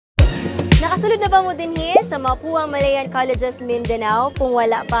Nakasulod na ba mo din sa Mapua Malayan Colleges Mindanao? Kung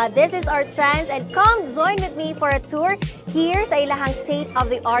wala pa, this is our chance and come join with me for a tour here sa ilahang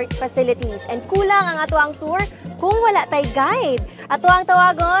state-of-the-art facilities. And kulang ang ato ang tour kung wala tay guide. Ato ang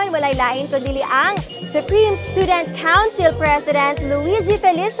tawagon, walay lain kundi ang Supreme Student Council President Luigi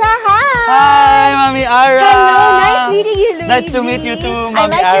Felicia. Hi! Hi, Mami ARA! Hello, nice meeting you, Luigi. Nice to meet you too,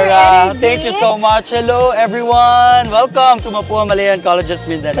 Mami like ARA. Thank you so much. Hello, everyone. Welcome to Mapua Malayan Colleges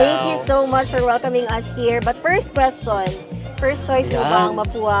Mindanao. Thank you so much for welcoming us here. But first question, first choice mo bang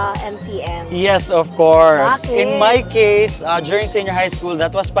Mapua MCM? Yes, of course. Bakit? In my case, during senior high school,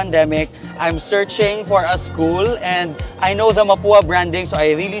 that was pandemic. I'm searching for a school and I know the Mapua branding, so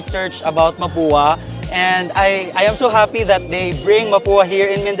I really searched about Mapua. And I am so happy that they bring Mapua here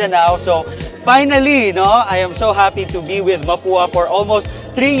in Mindanao. So finally, I am so happy to be with Mapua for almost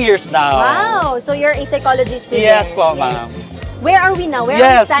 3 years now. Wow! So you're a psychology student? Yes po, ma'am. Where are we now? Where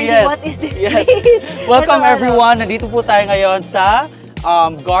are we standing? What is this place? Welcome everyone. Nandito po tayo ngayon sa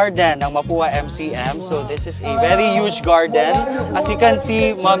garden ng Mapua MCM. So this is a very huge garden. As you can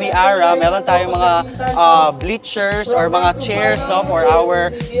see, Mami ARA, meron tayong mga bleachers or mga chairs for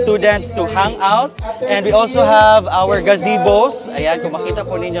our students to hang out. And we also have our gazebos. Ayan, kung makita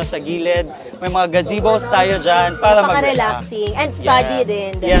po ninyo sa gilid, may mga gazebos tayo dyan para mag-relax. Relaxing and study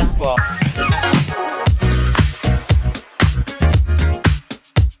din. Yes po.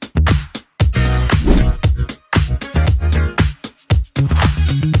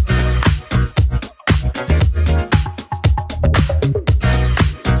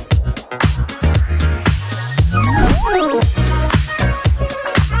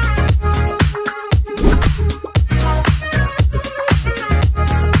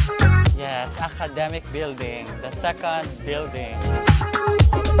 Academic building, the second building.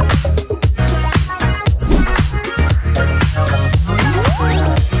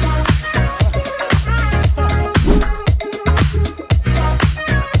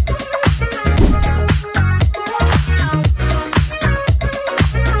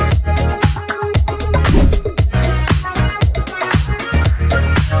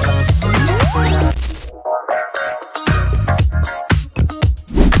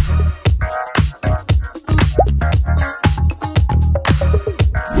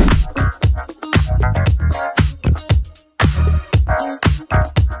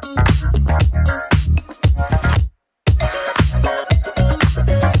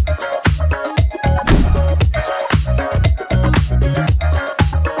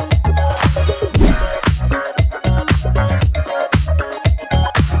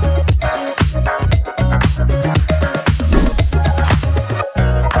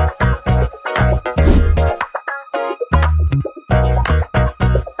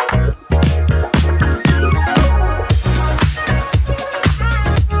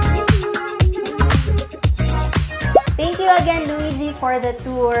 Again, Luigi, for the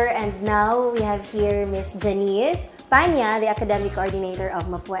tour, and now we have here Miss Janice Panya, the academic coordinator of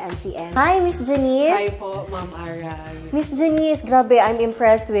Mapua MCM. Hi, Miss Janice. Hi po, Ma'am ARA. Miss Janice, grabe, I'm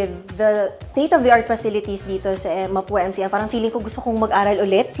impressed with the state-of-the-art facilities dito sa Mapua MCM. Parang feeling ko gusto kong mag-aral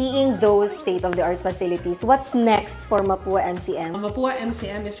ulit. Seeing those state-of-the-art facilities, what's next for Mapua MCM? Mapua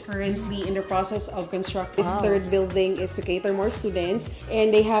MCM is currently in the process of constructing. This third building is to cater more students,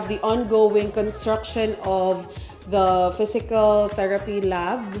 and they have the ongoing construction of the physical therapy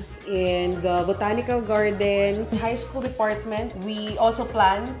lab in the botanical garden. High school department, we also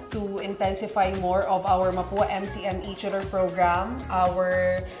plan to intensify more of our Mapua MCM e-tutor program,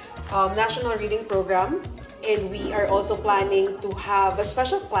 our national reading program, and we are also planning to have a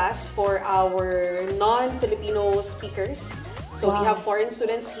special class for our non-Filipino speakers. So we have foreign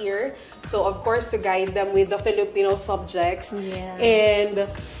students here. So of course, to guide them with the Filipino subjects. Yes. And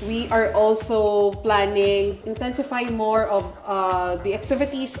we are also planning intensify more of the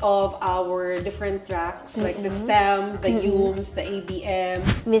activities of our different tracks, like the STEM, the UMS, the ABM.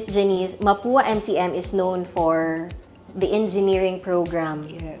 Miss Janice, Mapua MCM is known for the engineering program.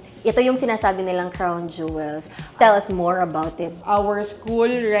 Yes. Ito yung sinasabi nilang crown jewels. Tell us more about it. Our school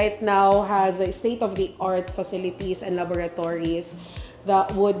right now has a state-of-the-art facilities and laboratories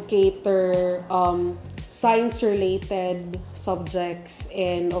that would cater science-related subjects,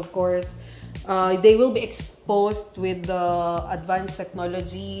 and of course, they will be exposed with the advanced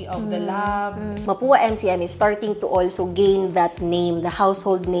technology of the lab. Mapua MCM is starting to also gain that name, the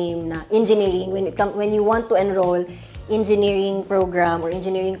household name na engineering. When you want to enroll engineering program or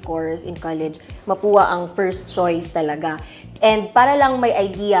engineering course in college, Mapua ang first choice talaga. And para lang may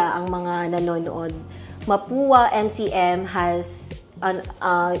idea ang mga nanonood, Mapua MCM has on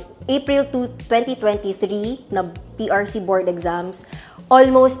April 2023 na PRC board exams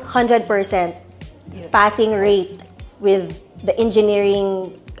almost 100% passing rate with the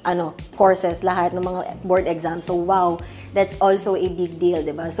engineering courses, lahat ng mga board exams. So, wow, that's also a big deal,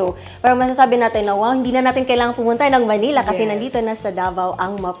 diba? So, parang masasabi natin na, wow, hindi na natin kailangang pumunta ng Manila kasi nandito na sa Davao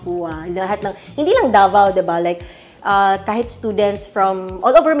ang Mapua. Lahat ng, hindi lang Davao, diba? Like, kahit students from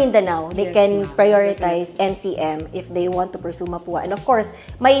all over Mindanao, they can prioritize MCM if they want to pursue Mapua. And of course,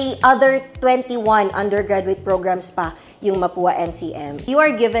 may other 21 undergraduate programs pa yung Mapua MCM. You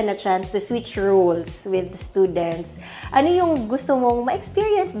are given a chance to switch roles with students. Ano yung gusto mong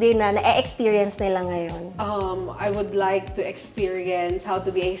ma-experience din na-experience nila ngayon? I would like to experience how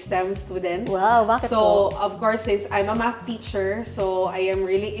to be a STEM student. Wow, bakit So, of course, since I'm a math teacher, so I am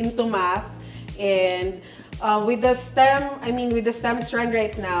really into math. And with the STEM strand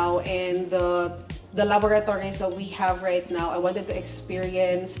right now and the laboratories that we have right now, I wanted to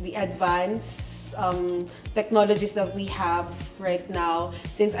experience the advanced technologies that we have right now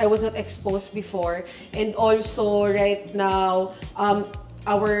since I was not exposed before. And also right now,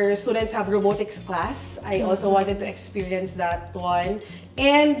 our students have robotics class. I also wanted to experience that one.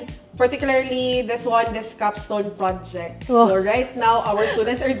 And particularly this capstone project. So right now, our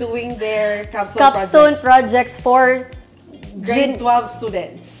students are doing their capstone projects for grade 12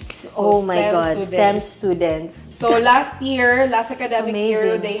 students. So my God, STEM students. So last academic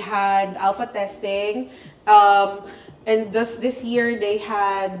year, they had alpha testing. And just this year, they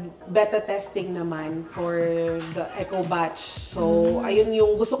had beta testing naman for the eco batch. So, ayun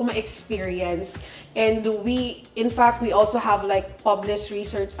yung gusto ko ma-experience. And in fact, we also have like published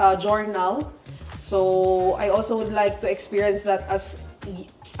research journal. So, I also would like to experience that as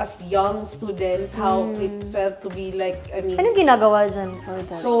young student, how it felt to be like, Anong ginagawa dyan for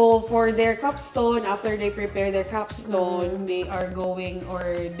that? So, for their capstone, after they prepare their capstone, they are going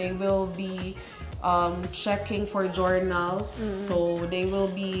or they will be checking for journals. So, they will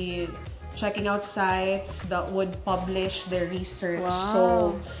be checking out sites that would publish their research. Wow. So,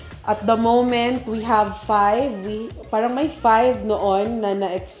 at the moment, we have 5. Parang may 5 noon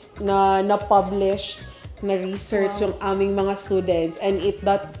na published na research yung aming mga students and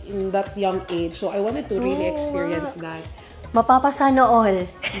in that young age. So, I wanted to really experience that. Mapapasana all.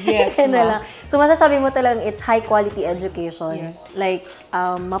 Yes, na. So, masasabi mo talagang it's high quality education. Yes. Like,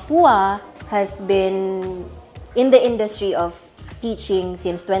 Mapua has been in the industry of teaching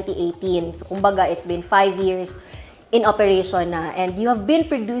since 2018. So, kumbaga, it's been 5 years in operation na. And you have been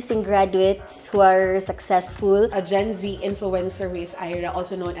producing graduates who are successful. A Gen Z influencer who is ARA,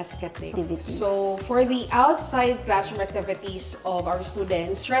 also known as Ketnik. So, for the outside classroom activities of our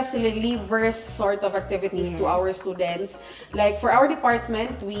students, stress relievers sort of activities to our students. Like for our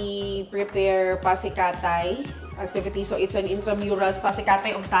department, we prepare pasikatay activity. So, it's an intramurals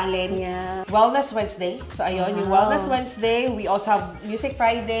pasikatay of talents. Yeah. Wellness Wednesday. So, ayun, yung Wellness Wednesday. We also have Music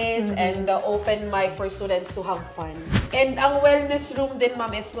Fridays and the open mic for students to have fun. And ang wellness room din,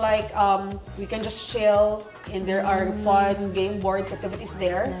 ma'am, it's like we can just chill and there are fun game boards, activities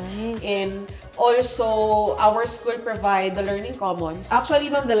there. Nice. And also, our school provide the learning commons.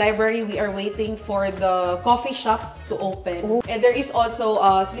 Actually, ma'am, the library, we are waiting for the coffee shop to open. And there is also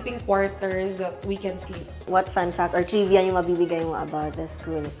sleeping quarters that we can sleep. what fun fact or trivia yung mabibigay mo about the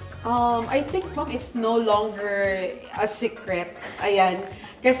school? I think, ma'am, it's no longer a secret. Ayan.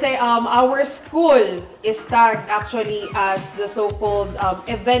 Kasi our school is tagged actually as the so-called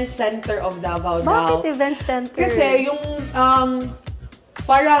event center of Davao now. Bakit event center? Kasi yung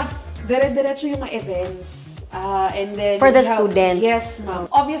para dire-diretso yung mga events. And then For the students. Yes, ma'am.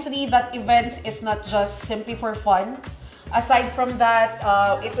 Obviously, that events is not just simply for fun. Aside from that,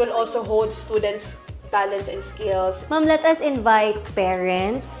 it will also hold students' talents and skills. Ma'am, let us invite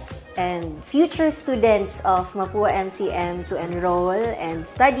parents and future students of Mapua MCM to enroll and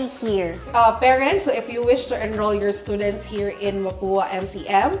study here. Parents, so if you wish to enroll your students here in Mapua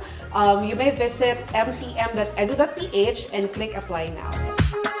MCM, you may visit mcm.edu.ph and click apply now.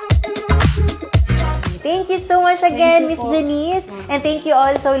 Thank you so much again, Thank Miss you po. Janice. And thank you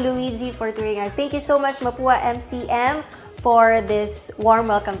also, Luigi, for touring us. Thank you so much, Mapua MCM, for this warm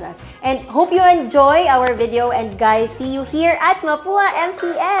welcome to us. And hope you enjoy our video. And guys, see you here at Mapua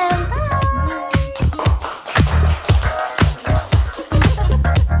MCM. Bye!